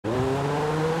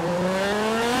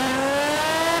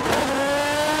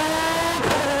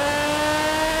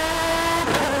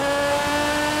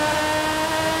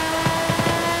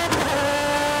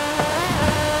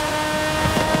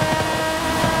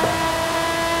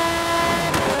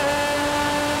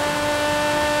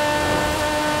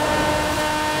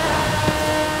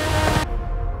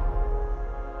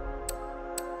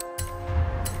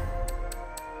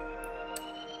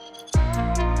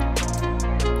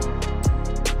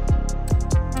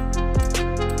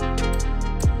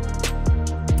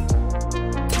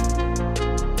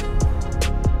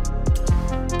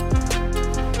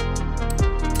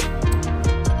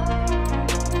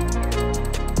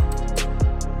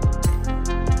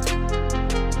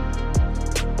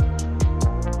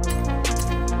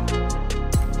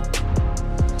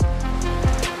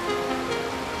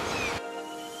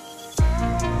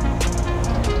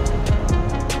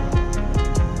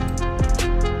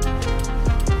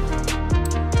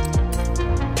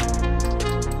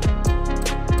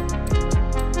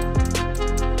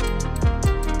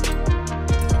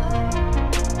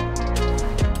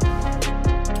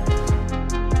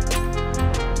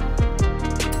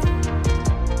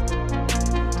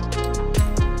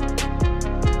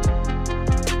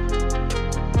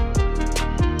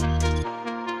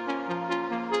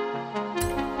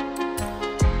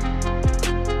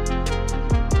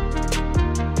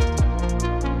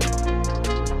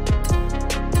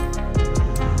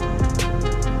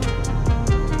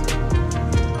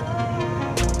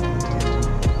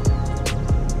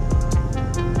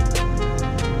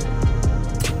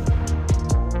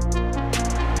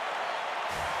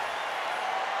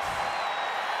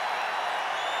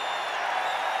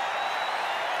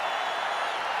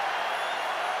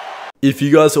If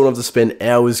you guys don't have to spend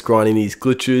hours grinding these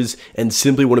glitches and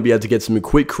simply want to be able to get some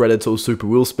quick credits or super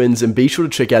wheel spins, then be sure to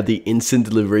check out the instant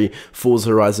delivery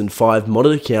Forza Horizon 5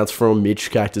 modded accounts from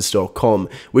MitchCactus.com,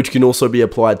 which can also be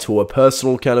applied to a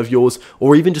personal account of yours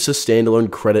or even just a standalone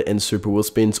credit and super wheel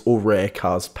spins or rare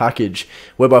cars package.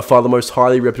 We're by far the most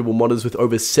highly reputable modders with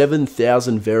over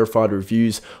 7,000 verified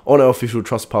reviews on our official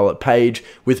Trustpilot page,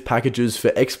 with packages for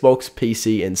Xbox,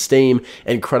 PC and Steam,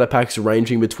 and credit packs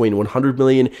ranging between 100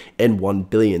 million and 1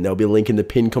 billion. There'll be a link in the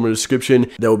pinned comment description.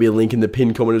 Be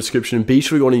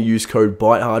sure to go on and use code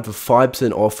BITEHARD for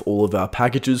 5% off all of our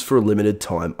packages for a limited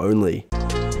time only.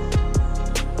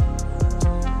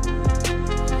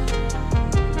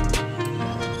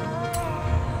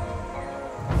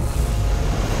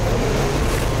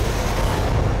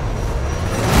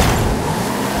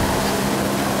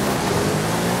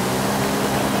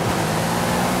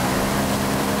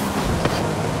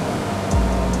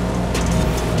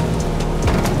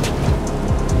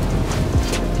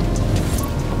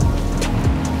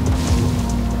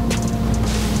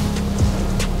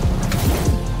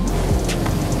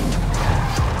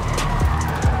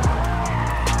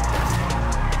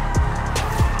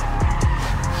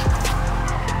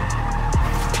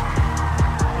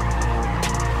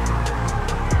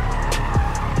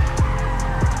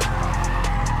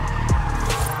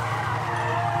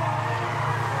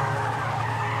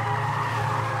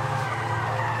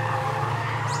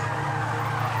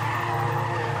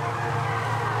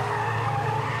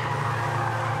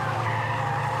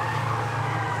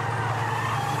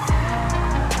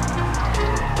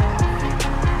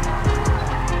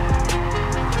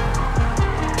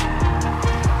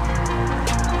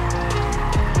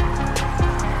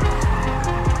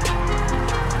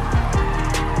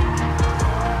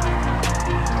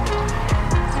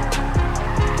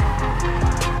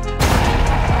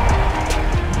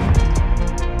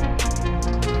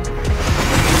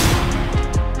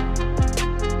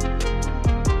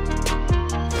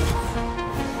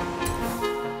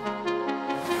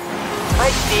 I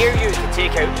dare you to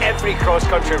take out every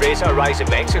cross-country race that arrives in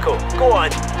Mexico. Go on.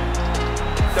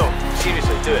 No,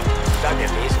 seriously, do it. That'd be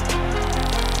amazing.